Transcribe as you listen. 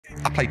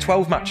I played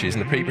 12 matches in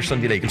the Peterborough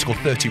Sunday League and scored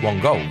 31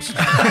 goals.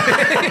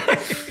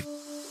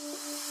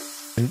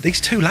 And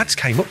these two lads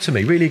came up to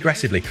me really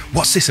aggressively.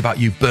 What's this about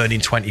you burning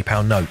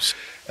 £20 notes?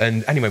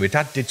 And anyway, my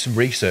dad did some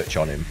research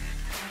on him,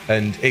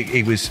 and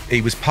he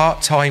was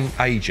part-time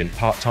agent,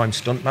 part-time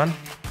stuntman.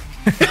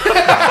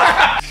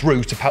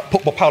 Through to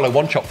put Paulo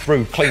Wanchope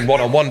through, clean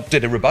one-on-one,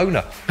 did a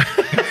Rabona.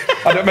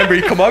 I remember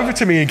he come over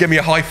to me and give me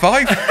a high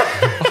five.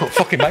 I thought,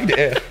 fucking made it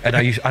here. And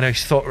I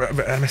thought, and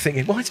I'm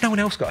thinking, why has no one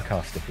else got a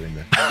car sticker in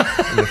the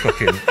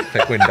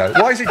fucking window?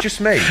 Why is it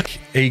just me?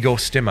 Igor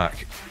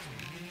Stimac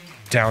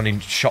downing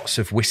shots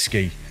of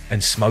whiskey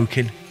and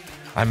smoking.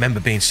 I remember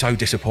being so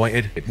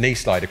disappointed. Knee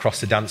slide across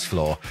the dance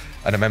floor,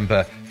 and I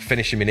remember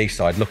finishing my knee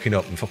slide, looking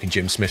up, and fucking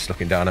Jim Smith's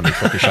looking down at me,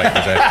 fucking shaking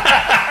his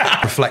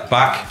head. Reflect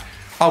back,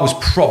 I was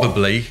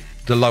probably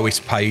the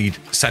lowest paid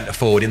centre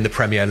forward in the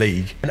Premier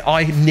League, and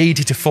I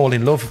needed to fall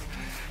in love,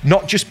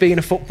 not just being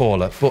a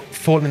footballer, but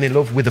falling in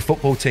love with the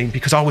football team,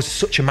 because I was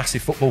such a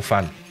massive football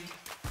fan.